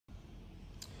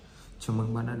Chào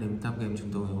mừng bạn đã đến Tam Game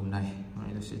chúng tôi. Hôm nay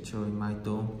tôi sẽ chơi My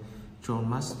Tôm Troll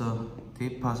Master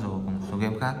tiếp puzzle cùng một số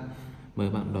game khác. Mời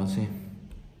bạn đón xem.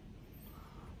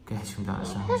 Ok, chúng ta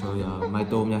sang chơi My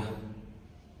Tôm nha.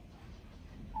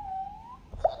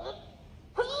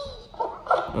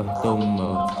 Tôm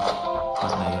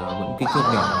bạn này vẫn kích thước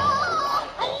nhỏ.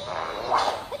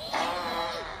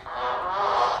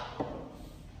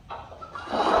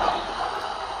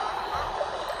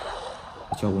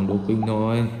 Cho uống doping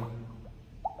thôi,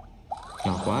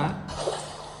 nhỏ quá.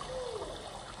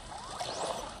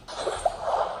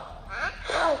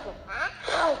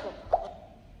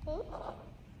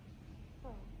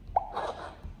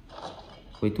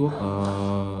 Quấy thuốc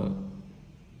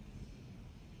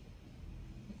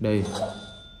đây,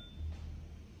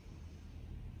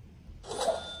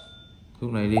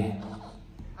 thuốc này đi,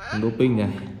 doping này.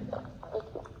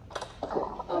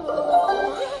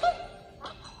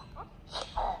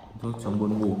 Thuốc chống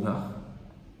buồn ngủ nữa.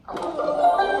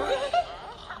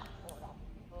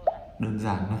 Đơn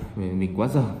giản thôi, vì mình quá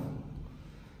giờ,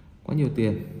 quá nhiều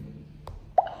tiền.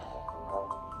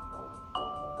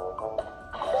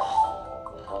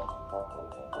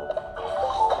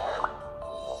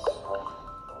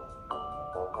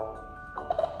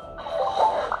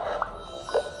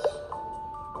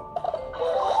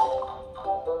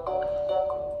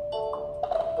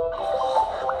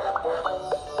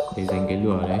 Để dành cái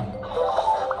lửa đấy.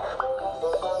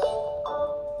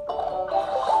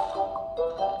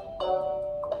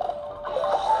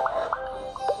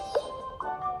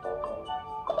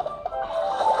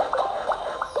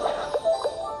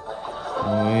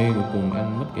 Ôi, cuối cùng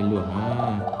ăn mất cái lửa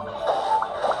ha.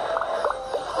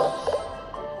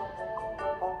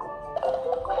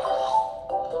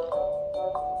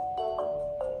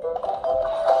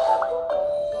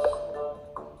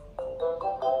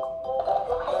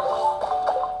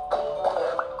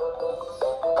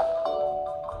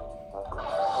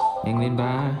 Nhanh lên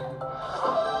ba.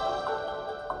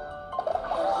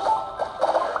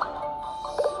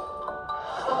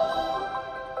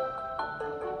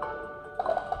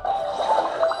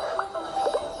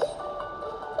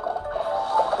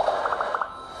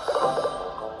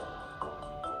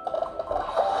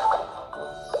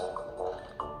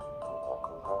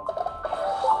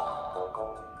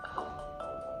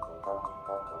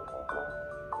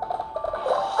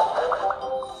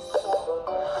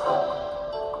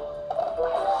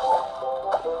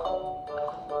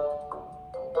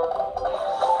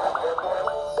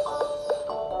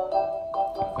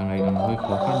 Cái này đang hơi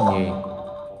khó khăn nhỉ.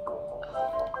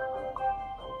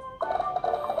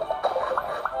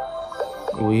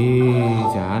 Ui,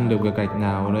 chả ăn được cái gạch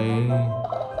nào đây.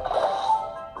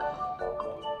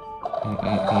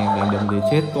 Anh em đánh đấm tới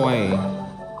chết toay.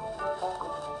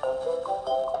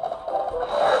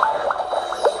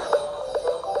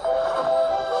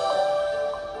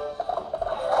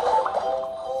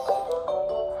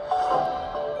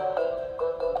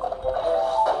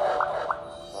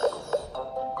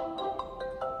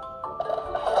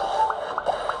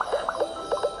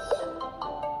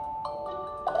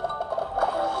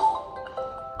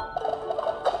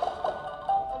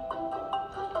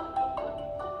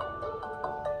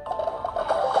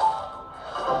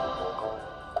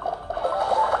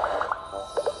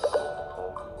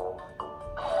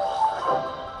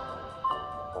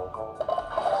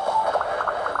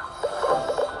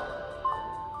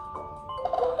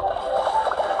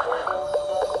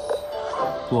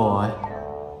 Thua rồi.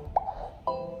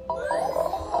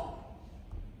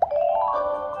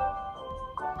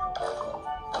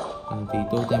 Tí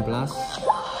totem plus.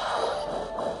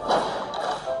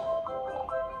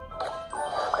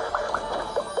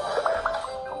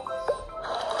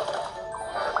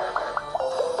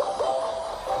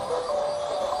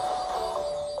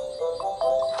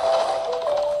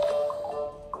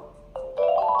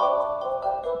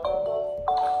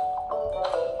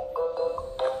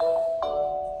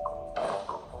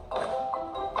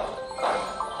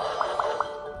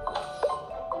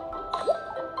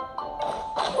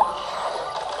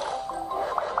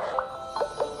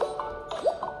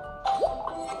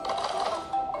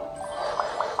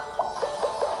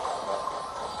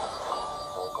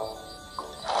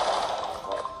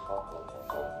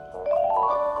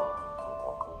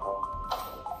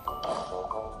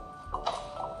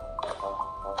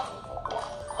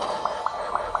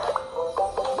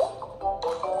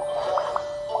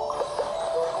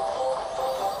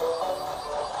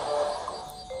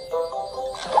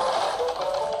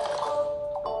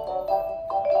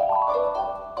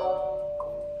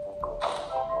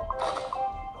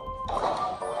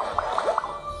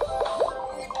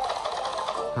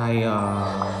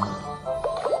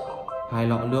 hai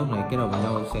lọ nước này kết hợp với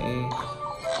nhau sẽ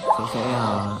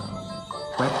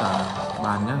quét cả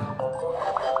bàn nhá,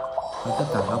 quét tất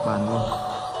cả các bàn luôn.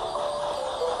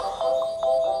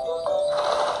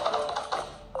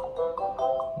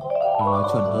 Nói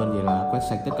chuẩn hơn thì là quét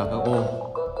sạch tất cả các ô.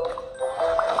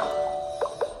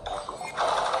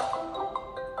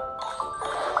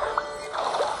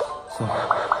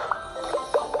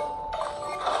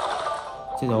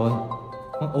 Chết rồi,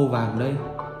 có ô vàng đây.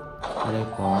 Ở đây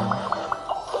có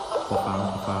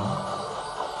pháo.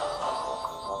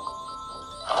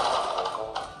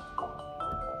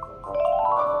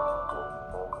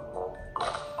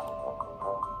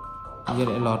 Như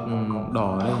lại lọt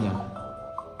đỏ ở đây nhỉ?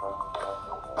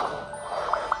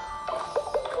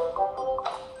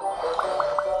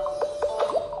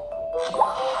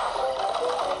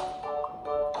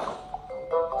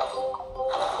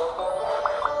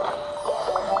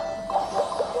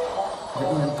 Dễ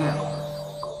nhân kẹo.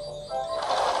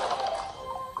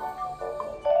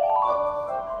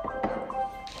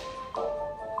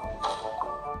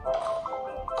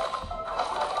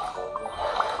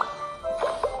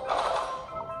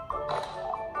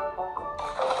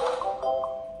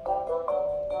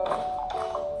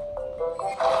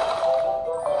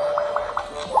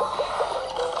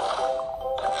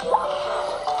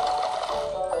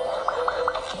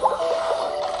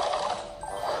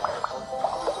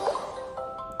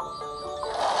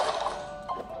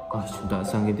 Rồi, chúng ta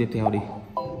sang game tiếp theo đi.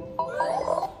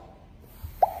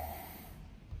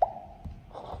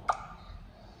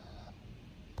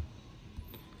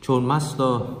 Troll Master.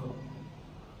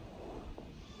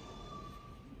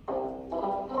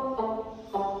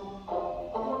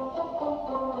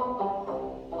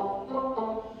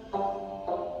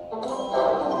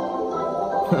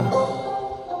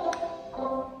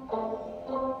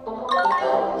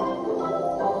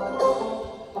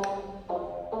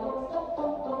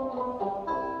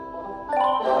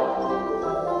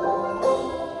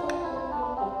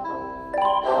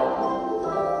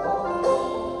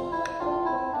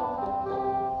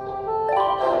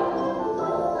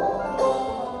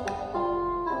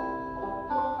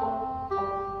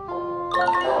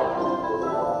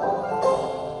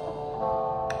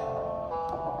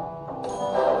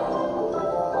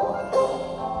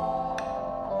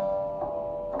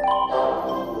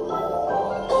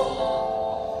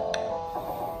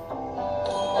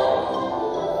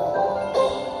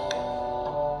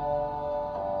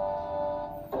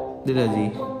 Đây là gì?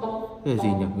 Đây là gì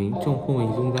nhỉ? Mình trông không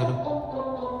hình dung ra đâu.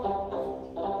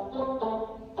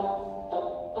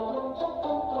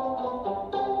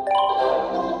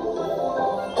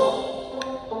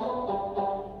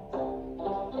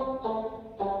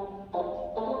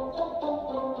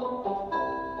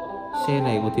 Xe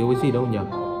này có thiếu cái gì đâu nhỉ?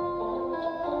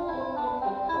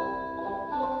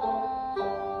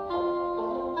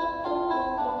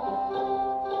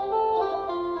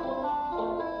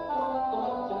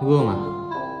 Gương à?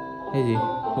 Hay gì?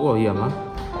 Mũ bảo hiểm á?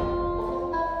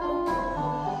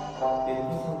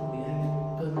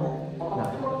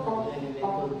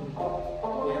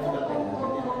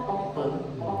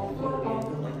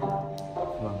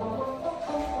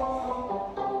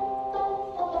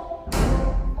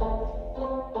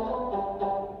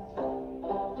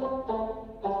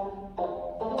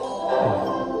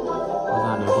 Hóa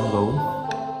ra là con gấu.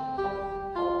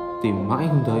 Tìm mãi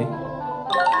không thấy.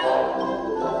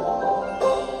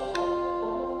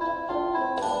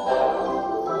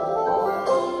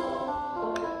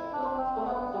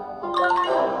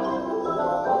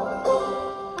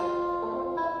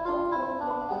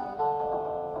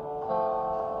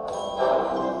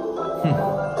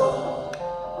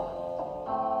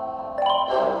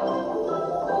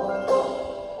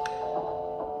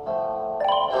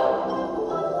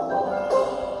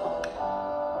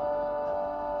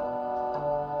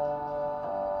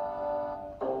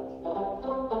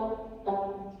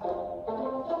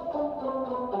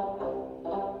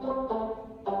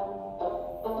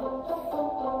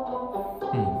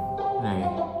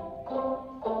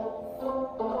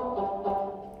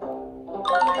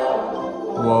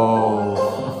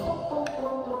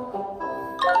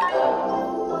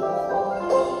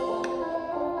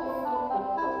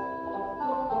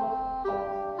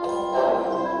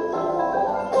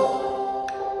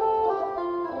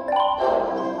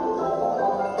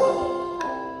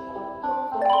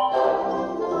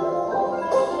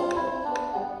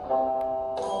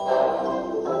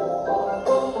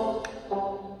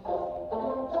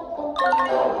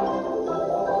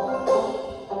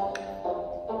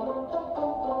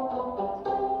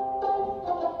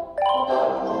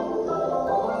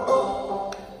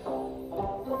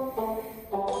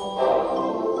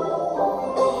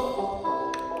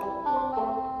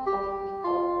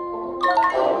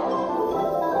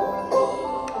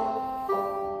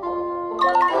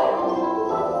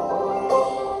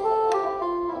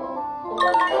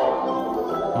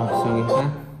 Rồi sang game khác.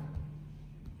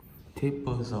 Tiếp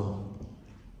puzzle.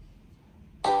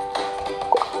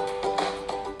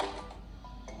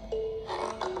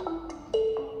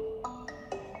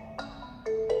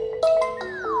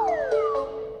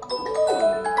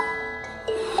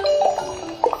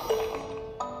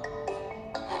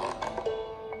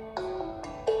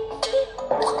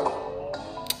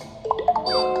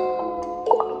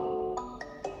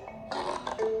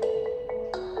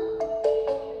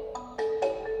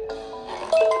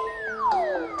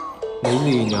 Đấy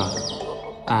gì nhở?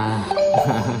 À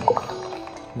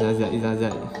ra dậy ra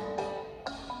dậy.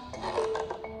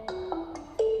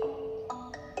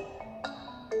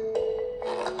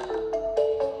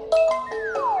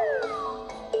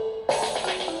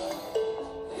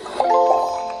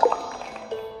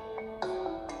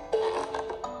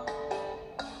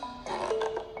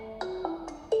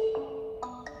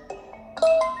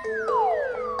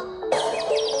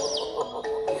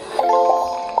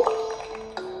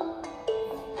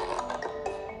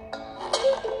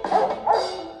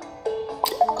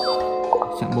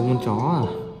 Chạm bông con chó à?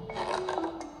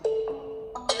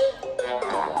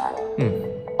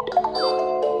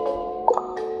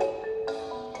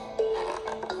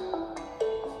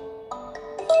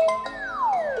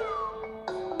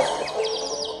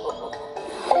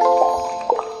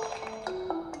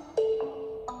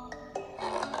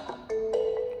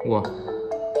 Wow.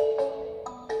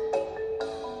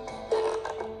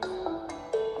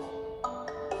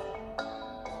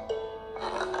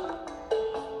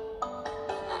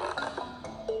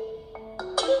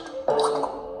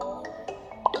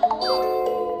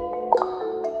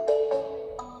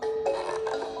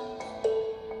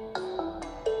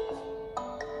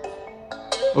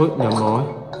 Ôi nhầm rồi.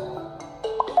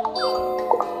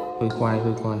 Hơi quay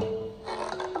hơi quay.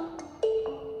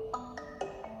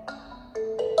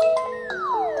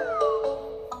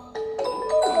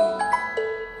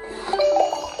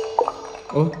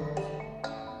 Ôi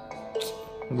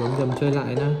bấm dầm chơi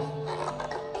lại nè.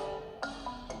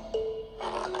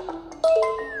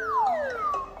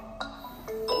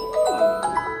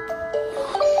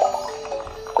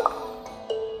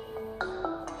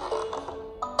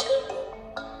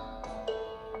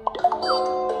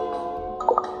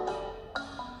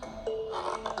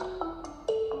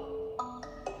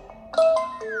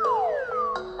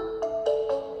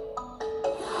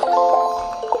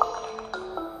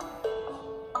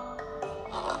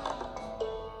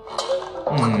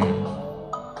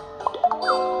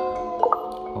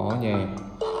 Khó nhỉ.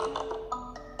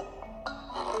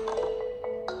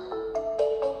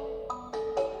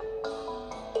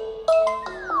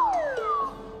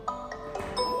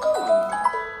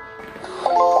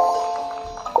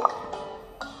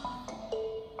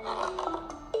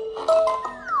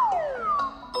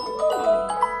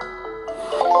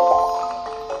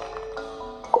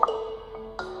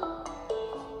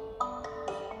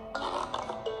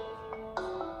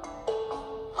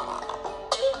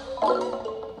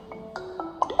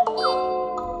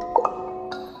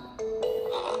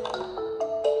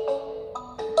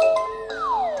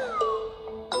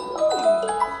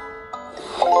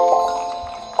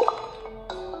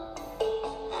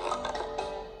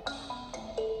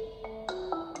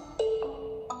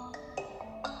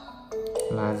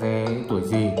 Là dê tuổi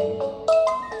gì?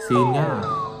 Xin nhá.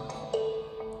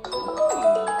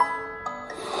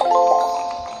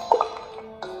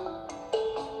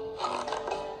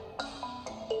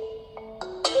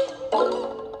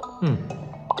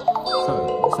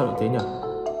 Sao lại thế nhỉ?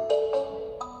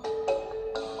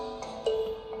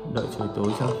 Đợi trời tối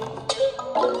sao?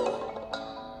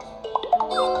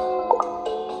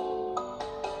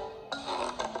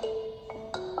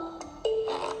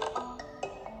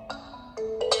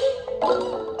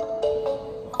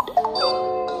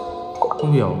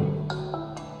 Không hiểu.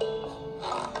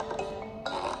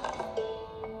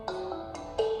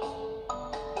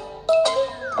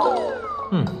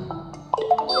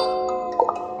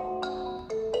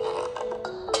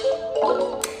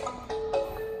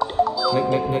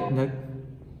 Next.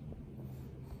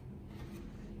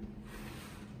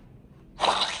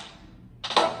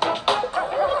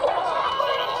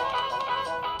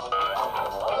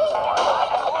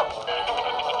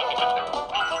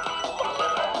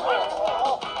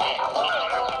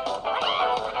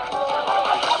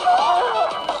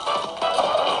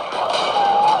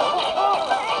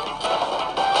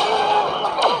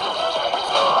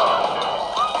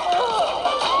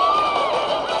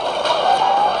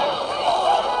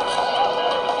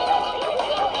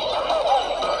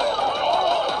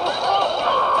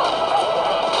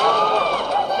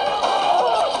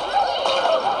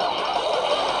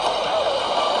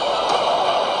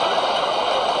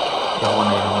 Kèo con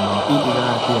này nó ít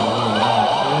ra tiền cho mình ra.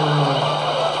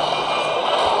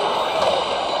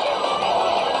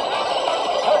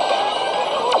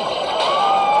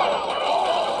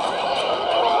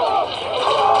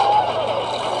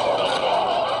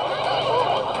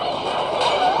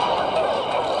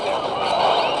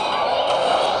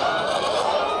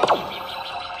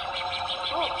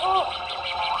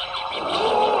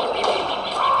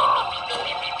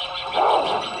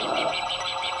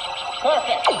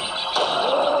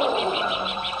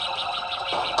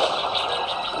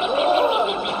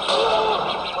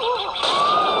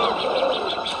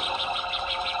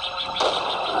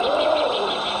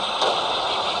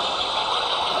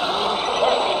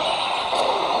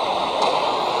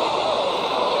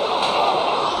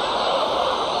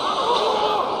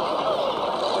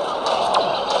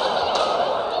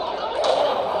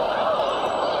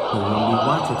 Thử lòng đi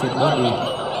quá cho chết bớt đi.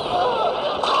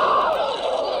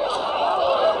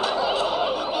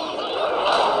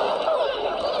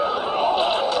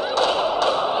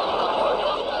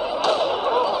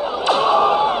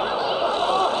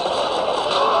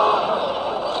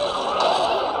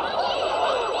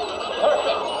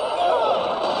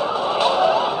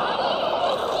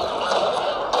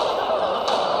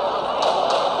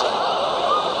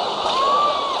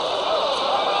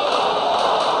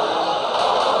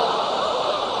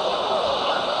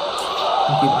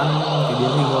 Không kịp ăn cái biến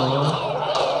hình rồi đâu.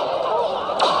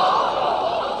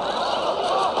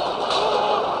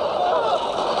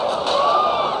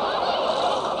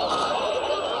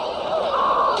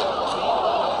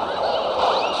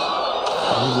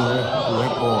 Cái gì đây?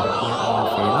 UFO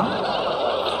phế lắm.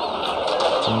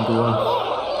 Không thua.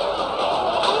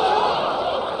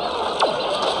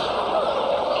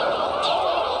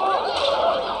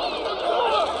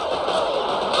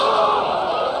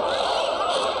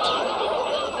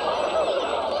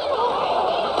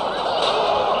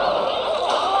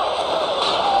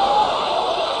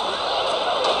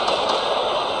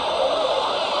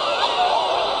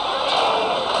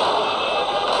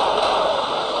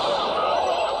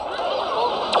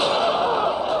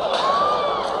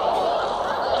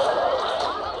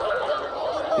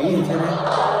 Tí thì chơi đây.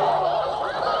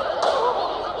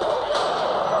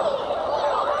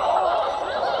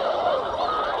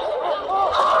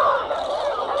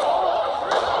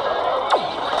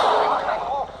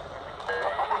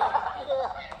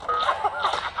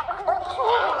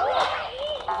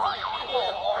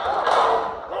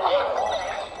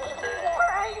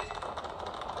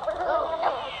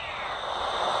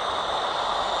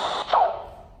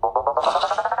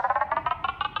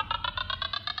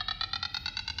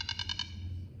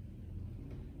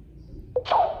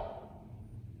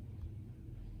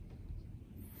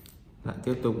 Lại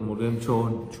tiếp tục một game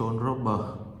trôn robber.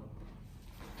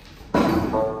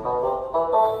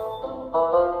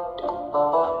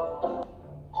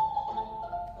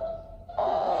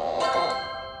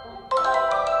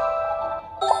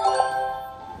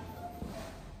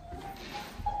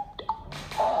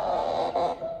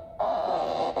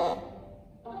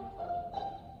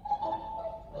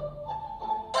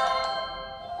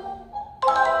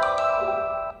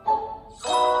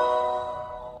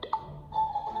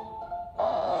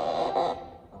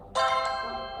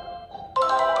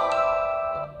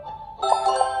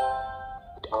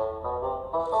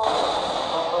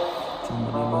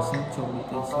 Xét cho bị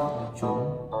tay sát là trốn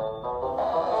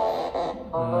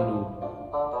đủ.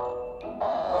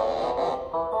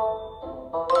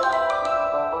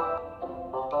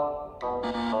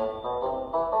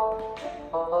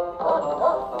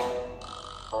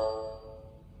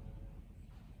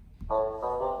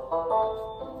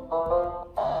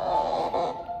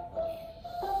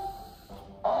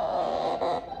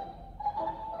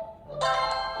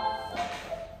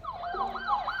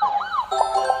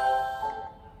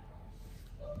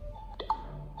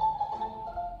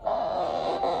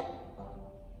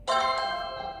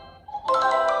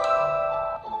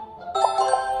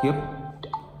 Tiếp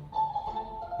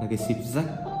là cái xịp rách.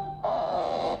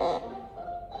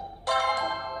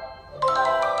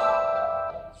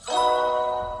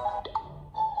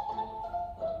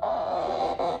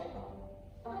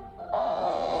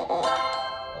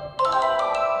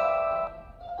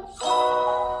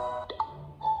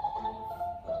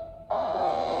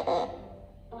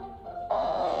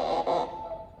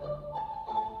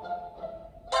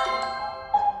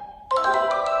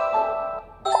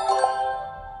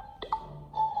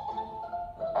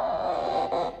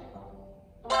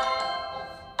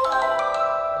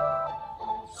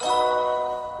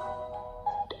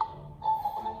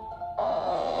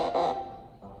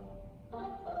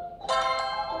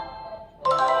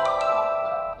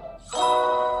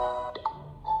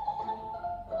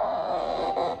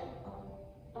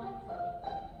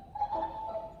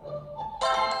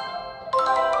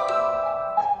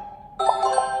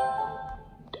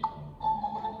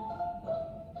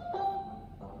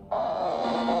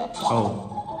 Oh.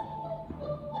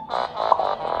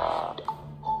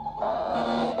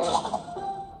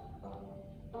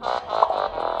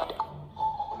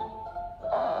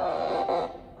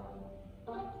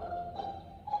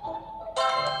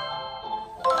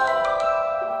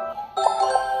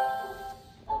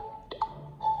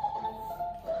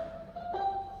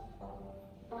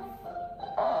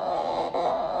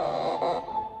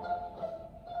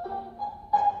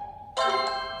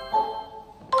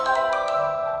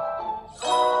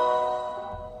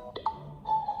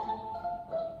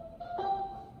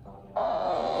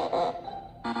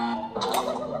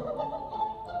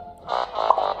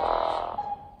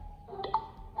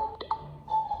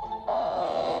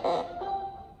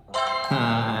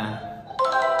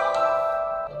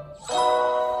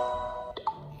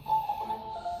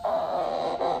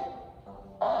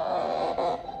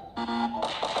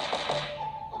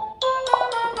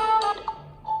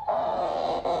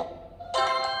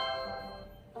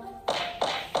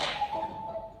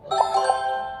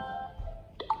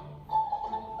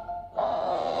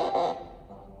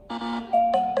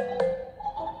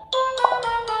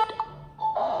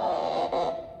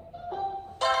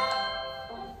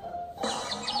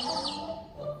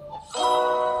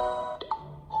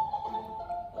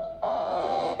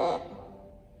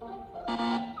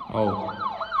 Oh.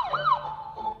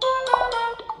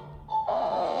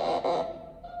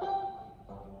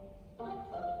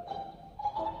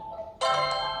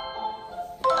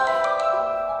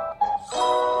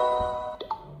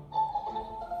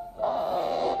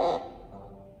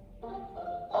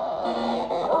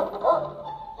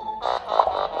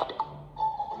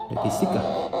 Để xích à?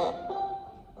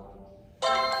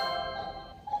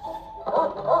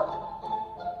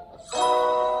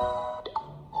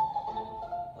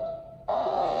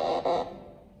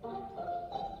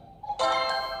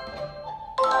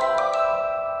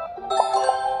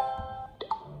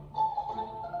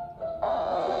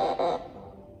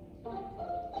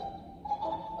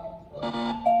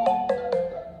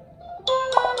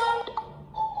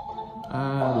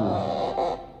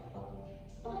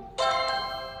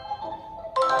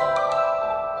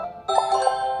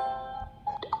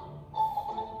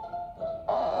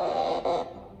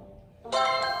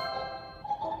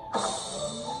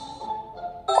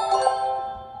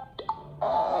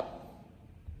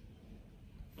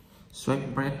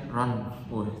 Swachh Bharat Run.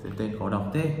 Ui, tên khó đọc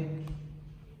thế.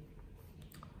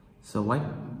 Swachh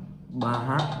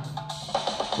Bharat.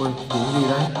 Ui, tiếng gì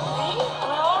đấy?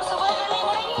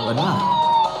 Ấn à?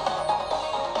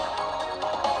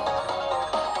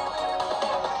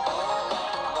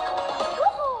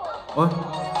 Ôi.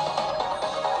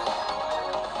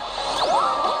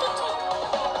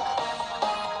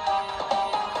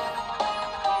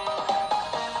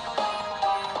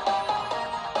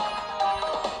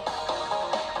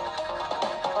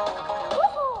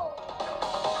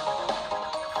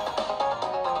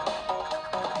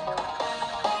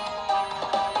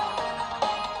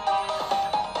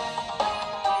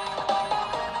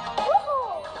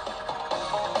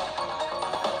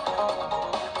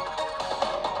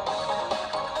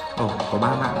 Ồ, có 3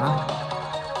 mạng đó.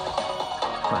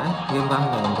 Vãi, game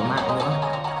văn này còn có mạng nữa.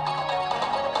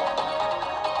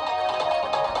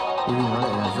 Thì nó lại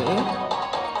là dễ.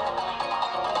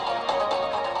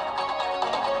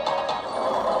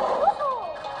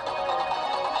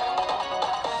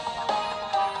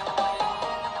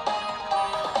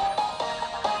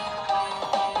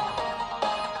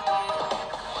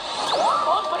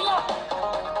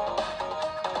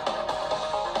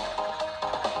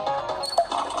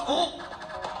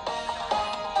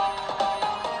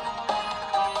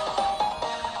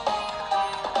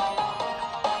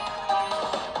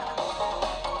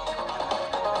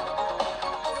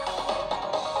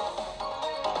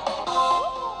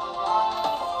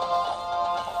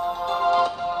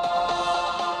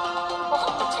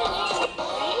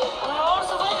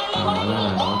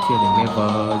 Nó chia thành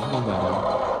level chứ không phải là...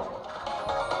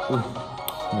 Ui,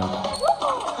 nhầm.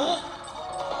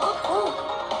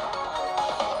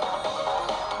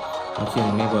 Nó chia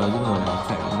thành level chứ không phải là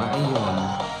chạy mãi như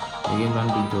là cái game run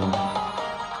bình thường.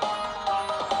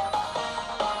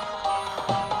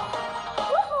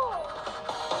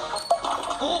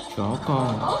 Chó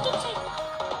con.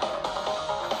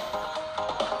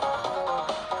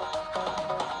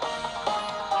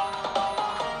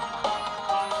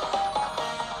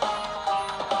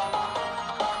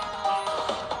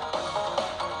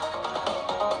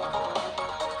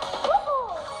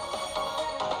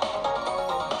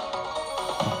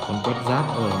 Còn quét rác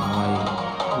ở ngoài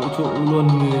vũ trụ luôn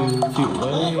chịu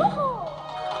đấy.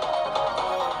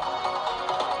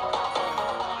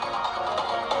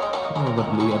 vật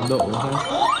lý Ấn Độ khác.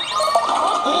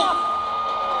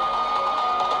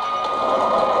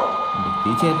 Một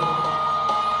tí chết.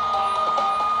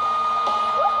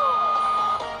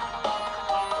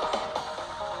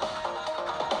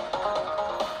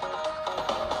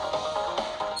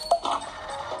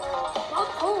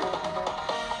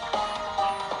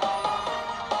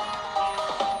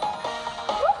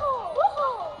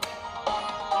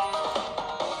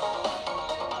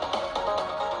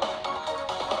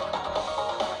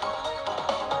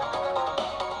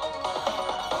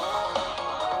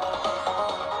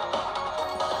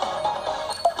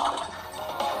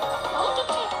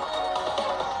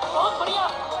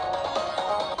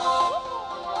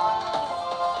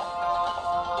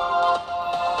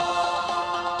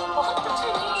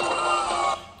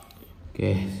 Ok,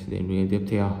 đến với game tiếp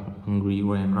theo, Hungry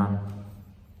Gran Run.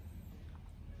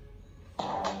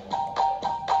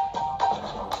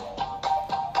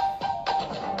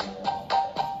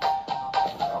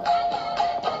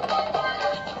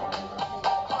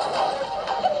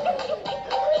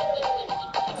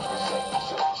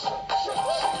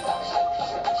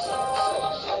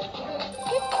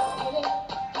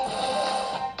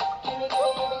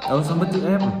 Sao mất chữ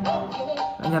F?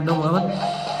 Đã nhặt đâu mà mất?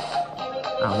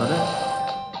 Ảo rồi đấy.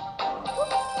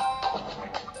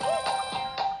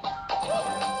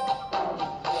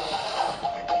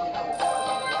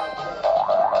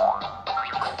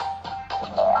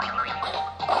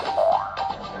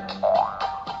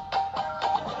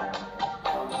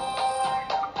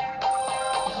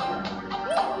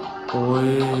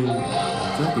 Ôi,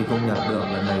 trước thì không nhặt được,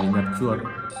 lần này nhặt chuột.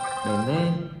 Đến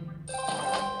thế.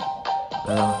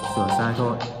 Đây rồi, sửa sai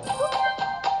thôi.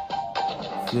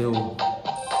 Siêu.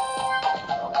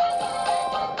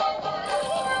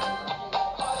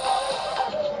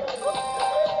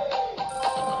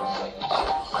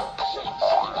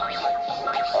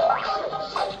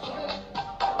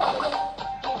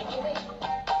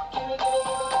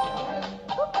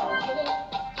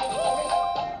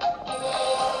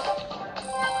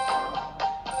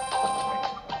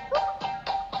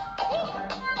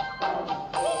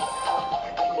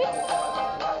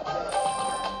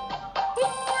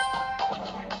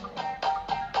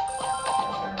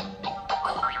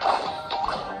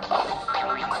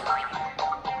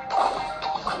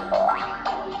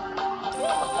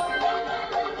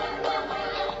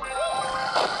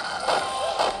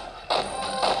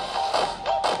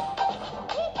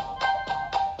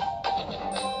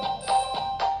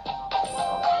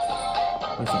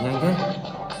 Mình sẽ nhanh thế.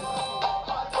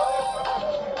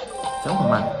 Chóng vào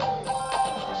mặt.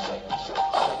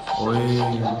 Ôi,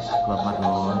 vào mặt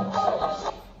rồi.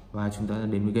 Và chúng ta đã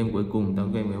đến với game cuối cùng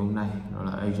trong game ngày hôm nay, đó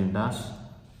là Agent Dash.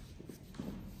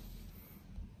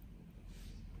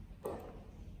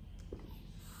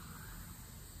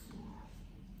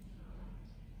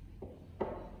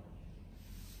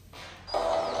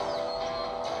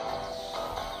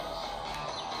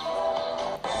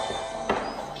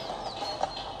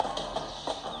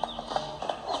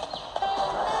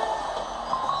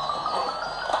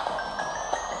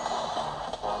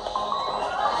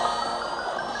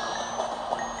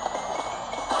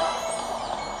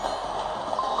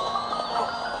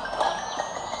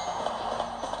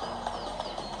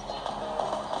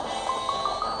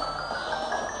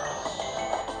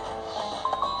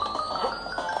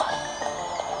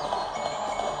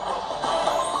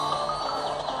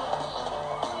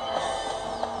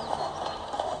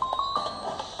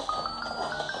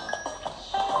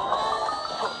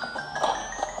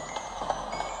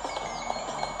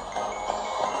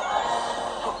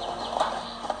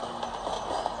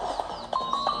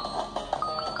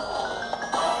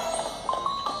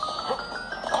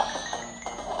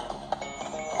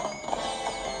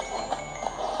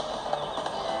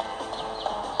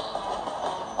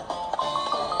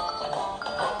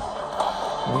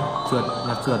 Trượt,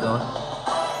 nhặt trượt rồi.